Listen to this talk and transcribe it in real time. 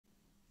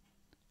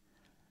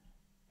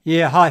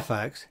Yeah, hi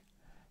folks.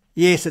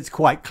 Yes, it's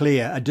quite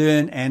clear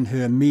Ardern and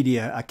her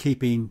media are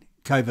keeping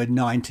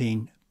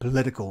COVID-19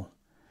 political,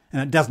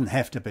 and it doesn't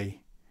have to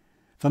be.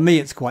 For me,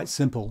 it's quite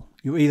simple.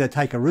 You either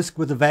take a risk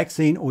with the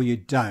vaccine or you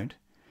don't.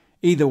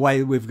 Either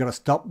way, we've got to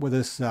stop with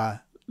this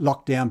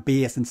lockdown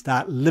BS and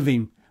start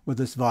living with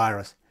this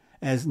virus,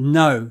 as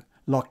no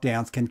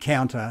lockdowns can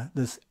counter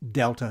this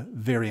Delta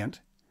variant.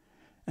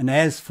 And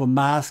as for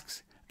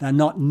masks, they're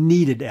not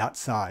needed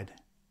outside.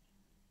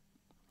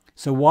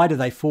 So why do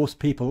they force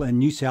people in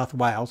New South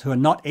Wales who are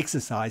not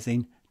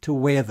exercising to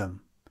wear them?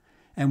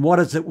 And what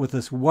is it with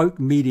this woke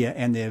media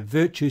and their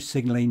virtue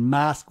signalling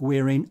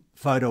mask-wearing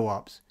photo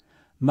ops?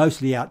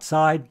 Mostly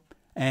outside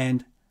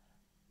and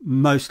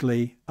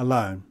mostly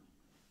alone.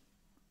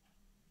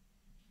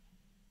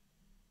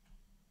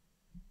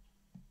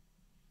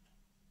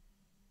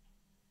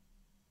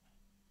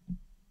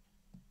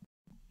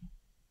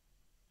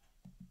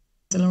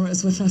 Laura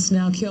is with us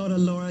now. Kia ora,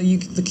 Laura.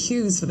 The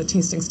queues for the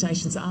testing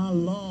stations are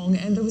long,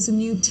 and there was a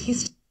new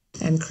test.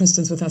 And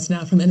Kristen's with us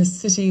now from inner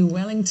city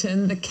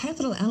Wellington. The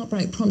capital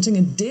outbreak prompting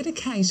a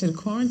dedicated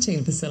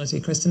quarantine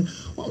facility. Kristen,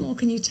 what more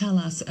can you tell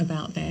us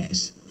about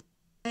that?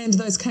 And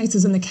those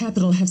cases in the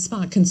capital have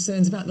sparked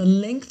concerns about the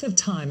length of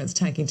time it's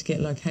taking to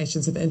get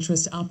locations of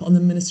interest up on the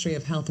Ministry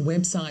of Health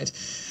website.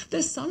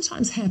 This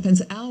sometimes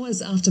happens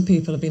hours after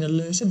people have been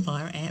alerted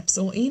via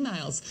apps or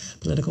emails.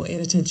 Political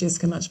editor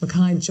Jessica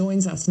Mackay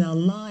joins us now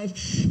live.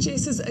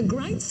 Jess, there's a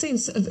great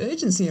sense of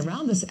urgency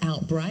around this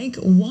outbreak.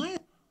 Why?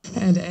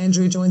 And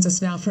Andrew joins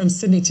us now from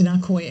Sydney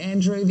Tinakoi.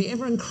 Andrew, the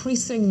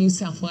ever-increasing New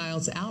South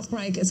Wales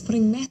outbreak is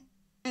putting massive...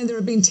 And there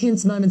have been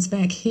tense moments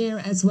back here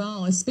as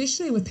well,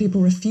 especially with people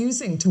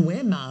refusing to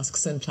wear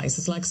masks in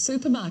places like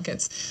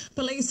supermarkets.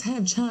 Police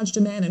have charged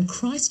a man in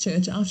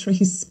Christchurch after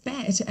he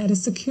spat at a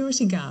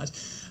security guard.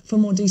 For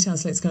more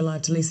details, let's go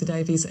live to Lisa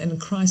Davies in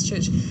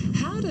Christchurch.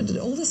 How did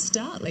all this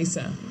start,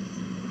 Lisa?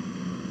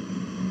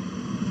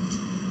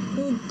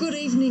 Well, good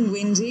evening,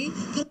 Wendy.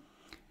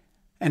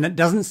 And it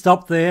doesn't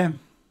stop there.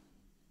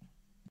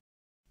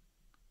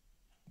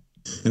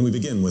 And we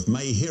begin with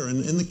May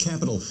Heron in the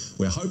capital,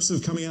 where hopes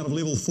of coming out of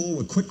level 4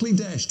 were quickly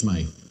dashed,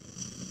 May.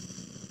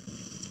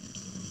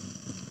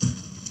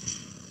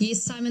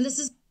 Yes, Simon, this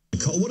is...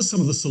 Nicole, what are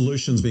some of the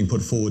solutions being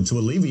put forward to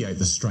alleviate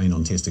the strain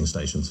on testing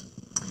stations?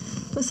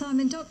 Well,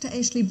 Simon, Dr.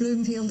 Ashley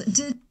Bloomfield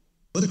did...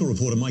 Political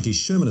reporter Mikey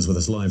Sherman is with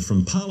us live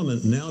from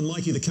Parliament now. And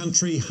Mikey, the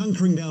country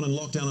hunkering down in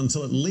lockdown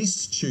until at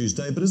least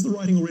Tuesday, but is the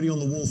writing already on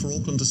the wall for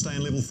Auckland to stay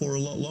in level 4 a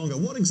lot longer?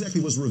 What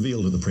exactly was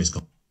revealed at the press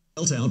conference?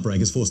 Delta outbreak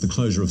has forced the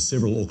closure of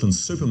several Auckland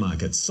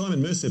supermarkets.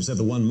 Simon Mersep's at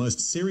the one most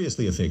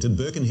seriously affected,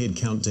 Birkenhead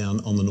Countdown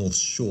on the North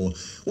Shore.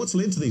 What's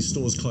led to these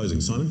stores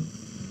closing, Simon?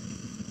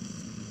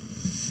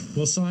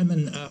 Well,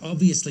 Simon,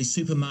 obviously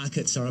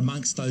supermarkets are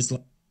amongst those...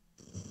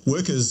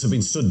 Workers have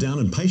been stood down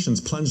and patients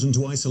plunged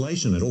into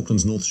isolation at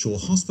Auckland's North Shore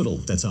Hospital.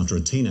 That's after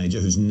a teenager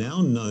who's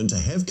now known to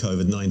have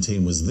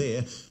COVID-19 was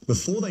there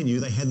before they knew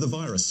they had the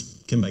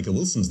virus. Kim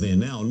Baker-Wilson's there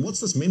now. And what's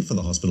this meant for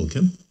the hospital,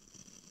 Kim?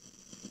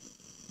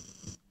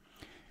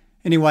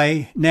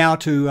 Anyway, now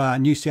to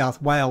New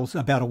South Wales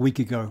about a week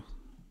ago.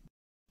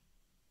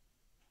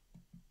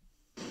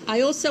 I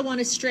also want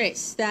to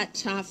stress that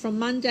from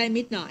Monday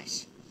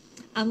midnight,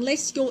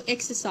 unless you're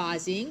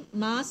exercising,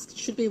 masks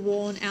should be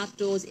worn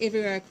outdoors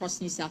everywhere across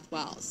New South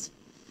Wales.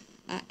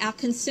 Our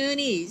concern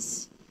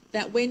is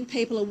that when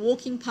people are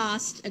walking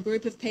past a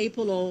group of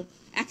people or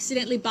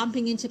accidentally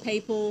bumping into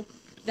people,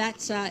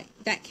 that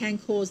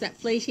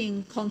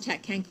fleeting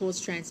contact can cause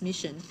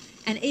transmission.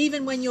 And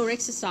even when you're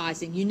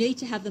exercising, you need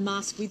to have the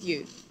mask with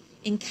you.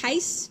 In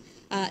case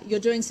you're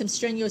doing some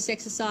strenuous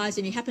exercise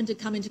and you happen to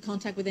come into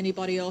contact with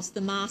anybody else, the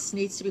mask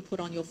needs to be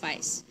put on your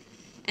face.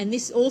 And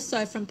this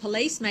also, from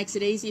police, makes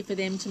it easier for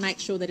them to make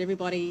sure that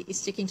everybody is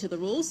sticking to the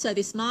rules. So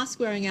this mask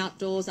wearing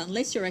outdoors,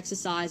 unless you're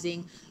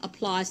exercising,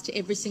 applies to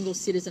every single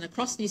citizen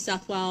across New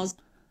South Wales.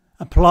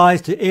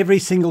 Applies to every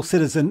single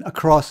citizen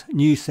across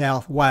New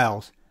South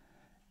Wales.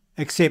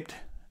 Except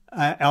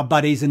our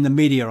buddies in the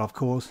media, of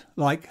course,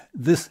 like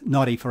this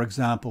noddy, for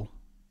example.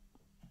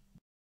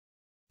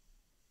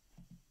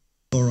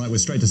 All right, we're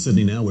straight to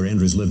Sydney now, where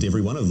Andrew's lived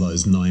every one of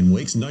those 9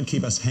 weeks. And don't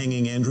keep us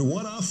hanging, Andrew.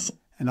 What are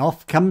and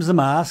off comes the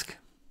mask.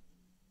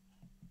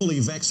 Fully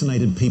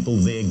vaccinated people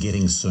there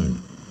getting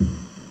soon?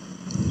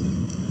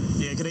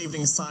 Yeah, good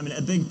evening, Simon.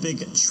 A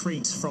big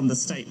treat from the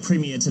State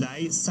Premier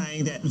today,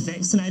 saying that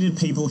vaccinated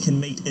people can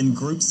meet in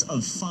groups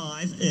of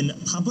 5 in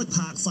public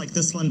parks like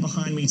this one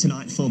behind me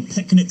tonight for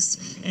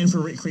picnics and for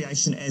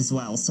recreation as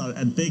well. So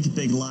a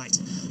big light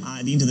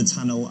at the end of the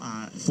tunnel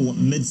for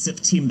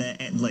mid-September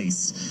at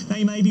least. Now,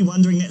 you may be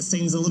wondering, that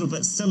seems a little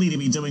bit silly to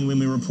be doing when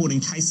we're reporting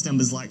case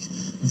numbers like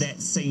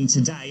that seen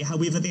today.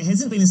 However, there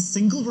hasn't been a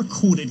single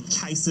recorded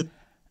case of...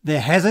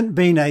 There hasn't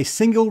been a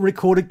single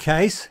recorded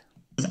case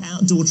of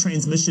outdoor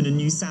transmission in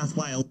New South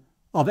Wales.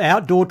 Of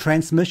outdoor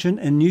transmission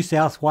in New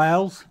South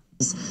Wales?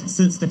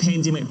 Since the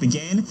pandemic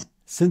began.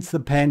 Since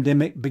the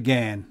pandemic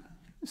began.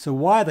 So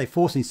why are they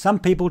forcing some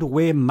people to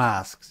wear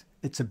masks?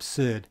 It's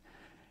absurd.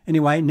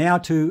 Anyway, now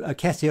to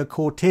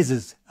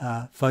Ocasio-Cortez's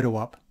photo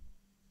op.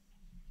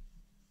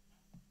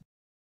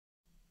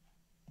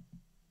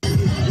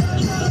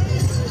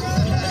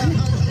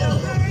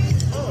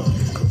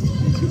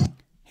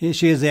 Here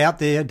she is out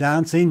there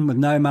dancing with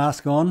no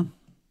mask on.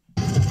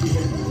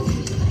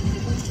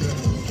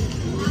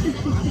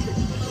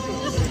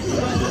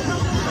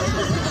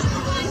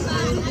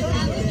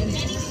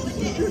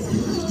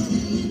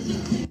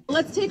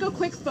 Let's take a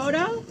quick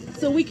photo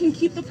so we can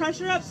keep the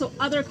pressure up so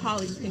other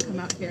colleagues can come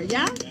out here,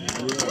 yeah?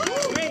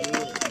 Great.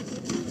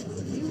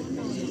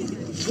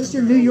 Is this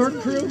your New York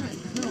crew?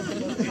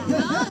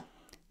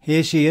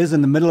 Here she is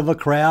in the middle of a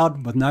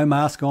crowd with no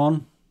mask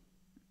on.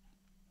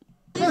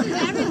 This is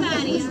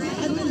everybody, all right?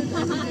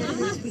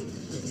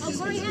 Oh,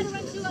 Corey had to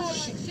run to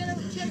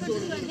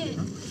a hit.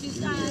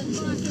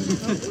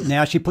 She's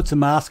Now she puts a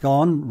mask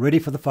on, ready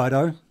for the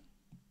photo.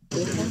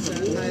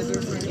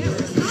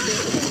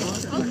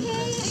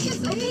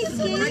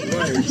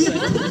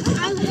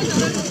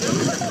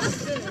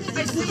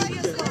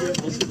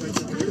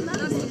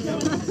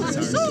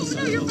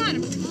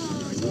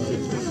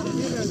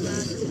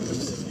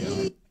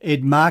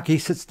 Ed Markey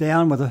sits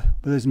down with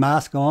his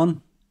mask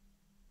on.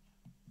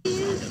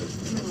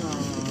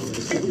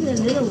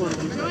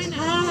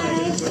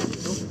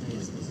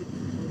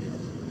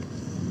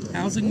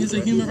 Housing is a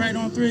human right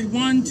on 3.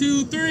 1,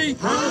 2, 3.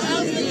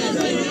 Housing is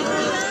a human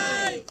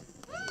right.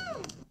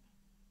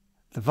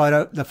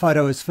 The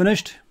photo is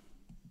finished.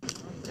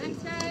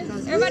 Thanks,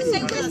 guys. Everybody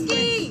say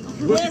whiskey.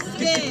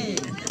 Whiskey.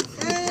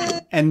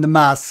 And the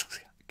masks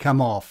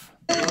come off.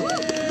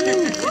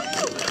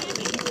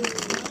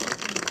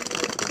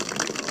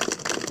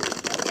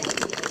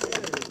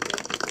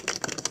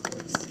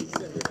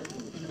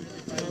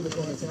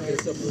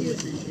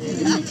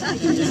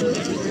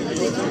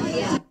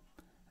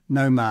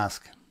 No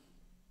mask.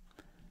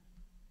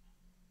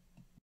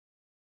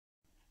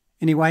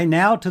 Anyway,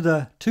 now to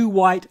the two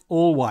white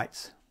all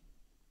whites.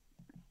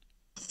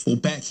 Well,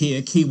 back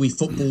here, Kiwi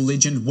football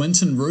legend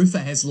Winton Rufer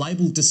has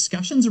labelled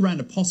discussions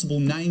around a possible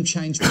name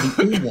change for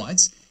the All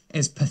Whites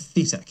as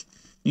pathetic.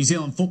 New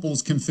Zealand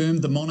Football's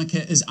confirmed the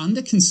moniker is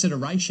under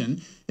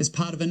consideration as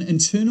part of an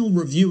internal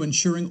review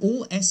ensuring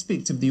all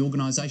aspects of the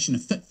organisation are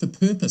fit for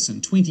purpose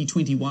in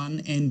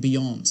 2021 and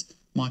beyond.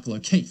 Michael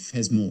O'Keefe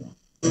has more.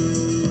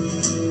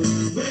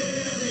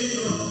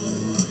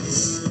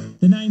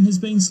 The name has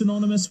been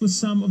synonymous with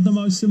some of the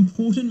most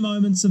important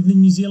moments of the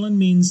New Zealand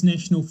men's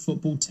national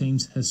football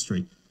team's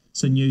history.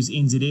 So News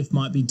NZF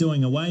might be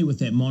doing away with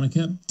that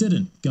moniker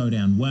didn't go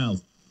down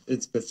well.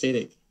 It's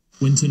pathetic.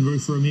 Winton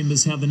Rufer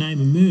remembers how the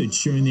name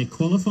emerged during their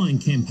qualifying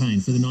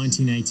campaign for the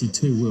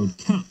 1982 World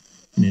Cup.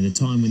 And at a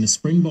time when the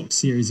Springbok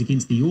series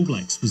against the All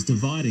Blacks was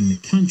dividing the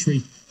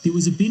country, there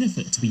was a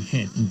benefit to be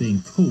had in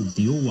being called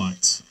the All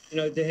Whites. You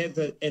know, to have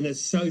an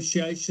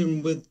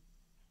association with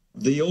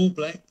the All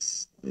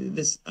Blacks,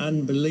 this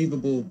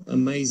unbelievable,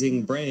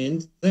 amazing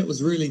brand, that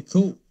was really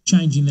cool.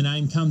 Changing the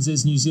name comes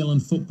as New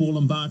Zealand Football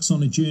embarks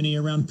on a journey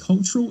around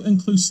cultural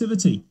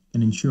inclusivity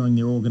and ensuring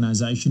their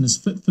organisation is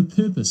fit for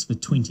purpose for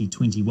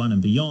 2021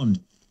 and beyond.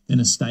 In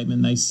a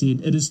statement, they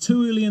said, "It is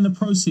too early in the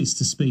process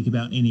to speak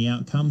about any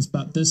outcomes,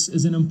 but this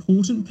is an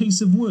important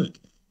piece of work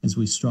as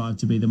we strive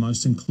to be the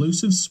most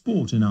inclusive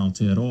sport in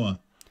Aotearoa."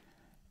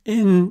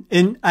 In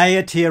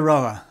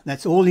Aotearoa,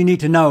 that's all you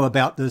need to know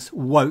about this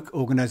woke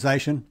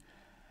organisation.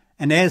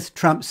 And as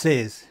Trump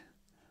says,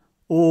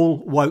 all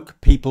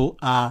woke people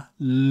are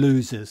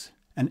losers,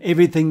 and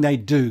everything they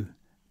do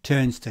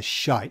turns to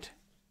shite.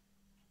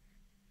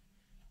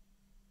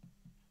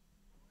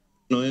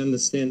 I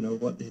understand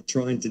what they're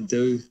trying to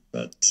do,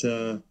 but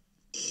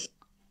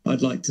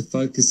I'd like to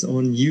focus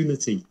on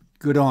unity.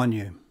 Good on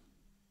you.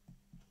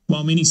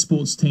 While many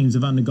sports teams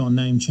have undergone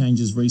name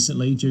changes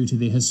recently due to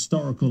their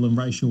historical and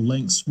racial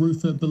links,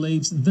 Rufer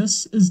believes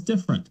this is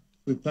different.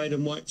 We played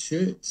in white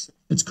shirts.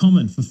 It's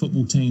common for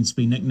football teams to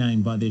be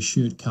nicknamed by their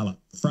shirt colour.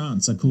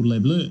 France are called Les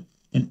Bleus,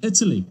 and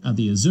Italy are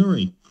the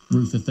Azzurri.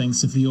 Rufer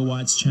thinks if the All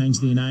Whites change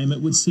their name,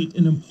 it would set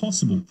an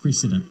impossible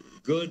precedent.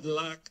 Good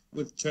luck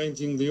with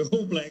changing the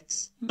All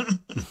Blacks.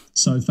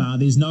 So far,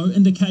 there's no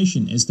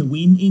indication as to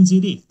when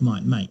NZF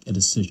might make a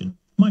decision.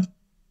 Mike.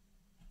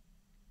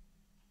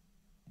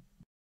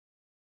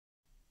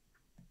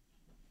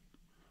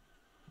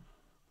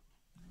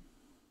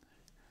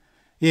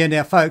 Yeah,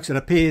 now folks, it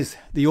appears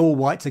the All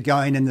Whites are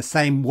going in the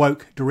same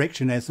woke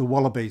direction as the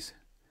Wallabies,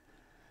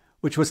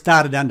 which was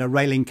started under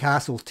Raelene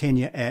Castle's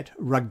tenure at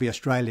Rugby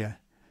Australia.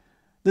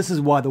 This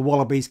is why the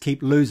Wallabies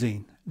keep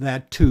losing.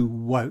 They're too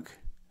woke.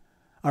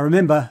 I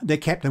remember their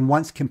captain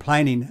once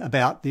complaining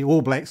about the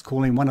All Blacks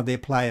calling one of their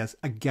players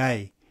a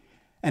gay,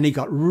 and he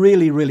got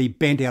really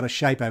bent out of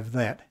shape over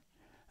that.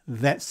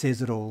 That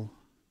says it all.